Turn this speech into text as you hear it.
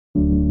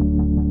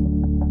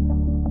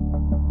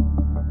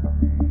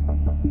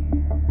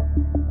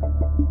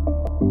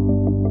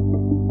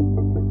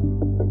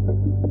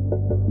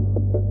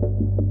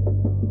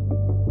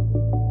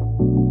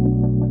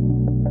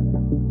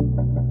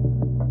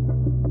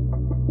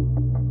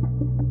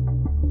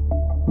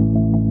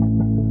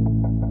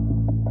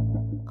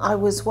I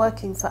was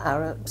working for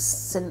Arabs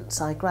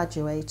since I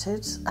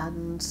graduated,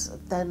 and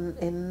then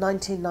in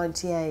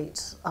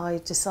 1998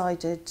 I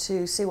decided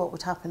to see what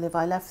would happen if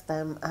I left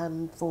them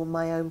and form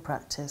my own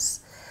practice.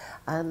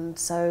 And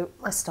so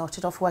I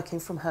started off working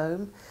from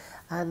home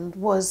and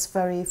was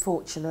very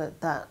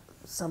fortunate that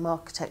some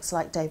architects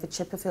like David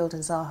Chipperfield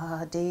and Zaha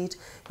Hadid,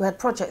 who had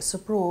projects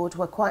abroad,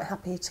 were quite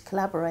happy to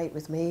collaborate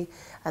with me,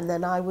 and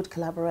then I would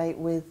collaborate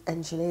with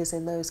engineers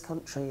in those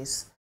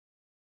countries.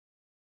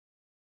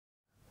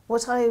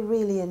 What I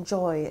really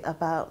enjoy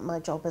about my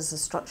job as a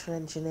structural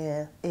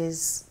engineer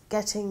is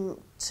getting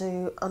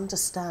to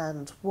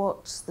understand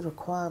what the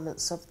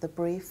requirements of the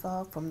brief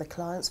are from the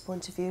client's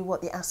point of view,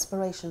 what the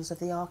aspirations of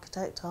the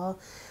architect are,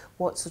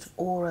 what sort of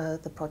aura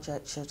the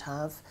project should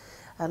have,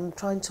 and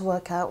trying to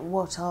work out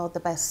what are the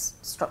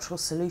best structural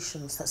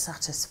solutions that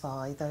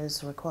satisfy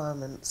those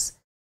requirements.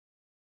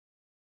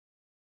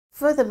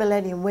 For the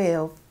Millennium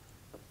Wheel,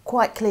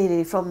 quite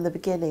clearly from the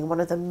beginning,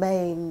 one of the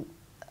main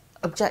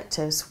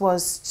objectives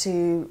was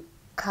to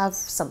have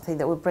something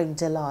that would bring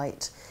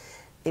delight.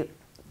 It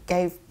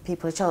gave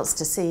people a chance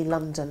to see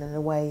London in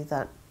a way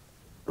that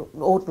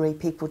ordinary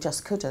people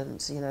just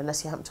couldn't,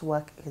 unless you happen to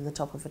work in the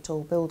top of a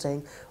tall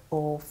building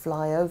or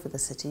fly over the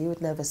city, you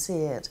would never see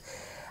it.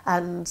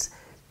 And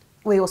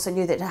we also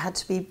knew that it had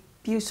to be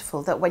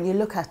beautiful, that when you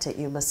look at it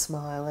you must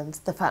smile, and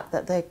the fact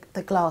that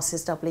the glass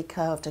is doubly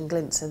curved and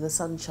glints in the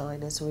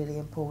sunshine is really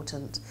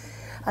important.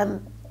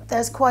 And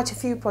there's quite a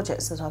few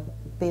projects that I've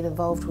been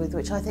involved with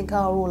which I think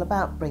are all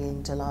about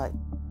bringing delight.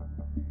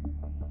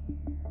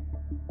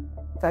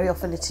 Very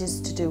often it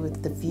is to do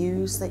with the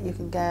views that you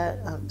can get,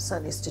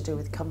 certainly it's to do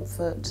with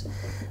comfort.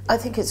 I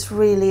think it's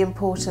really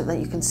important that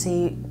you can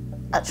see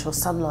actual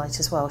sunlight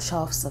as well,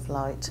 shafts of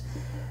light.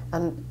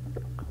 And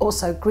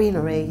also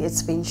greenery.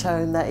 It's been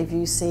shown that if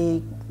you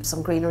see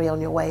some greenery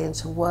on your way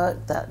into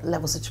work, that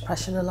levels of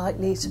depression are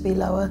likely to be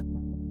lower.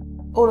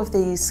 All of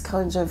these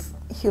kinds of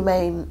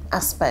humane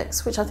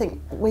aspects, which I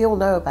think we all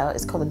know about,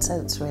 is common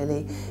sense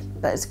really,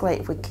 but it's great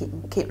if we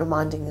keep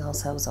reminding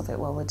ourselves of it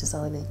while we're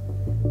designing.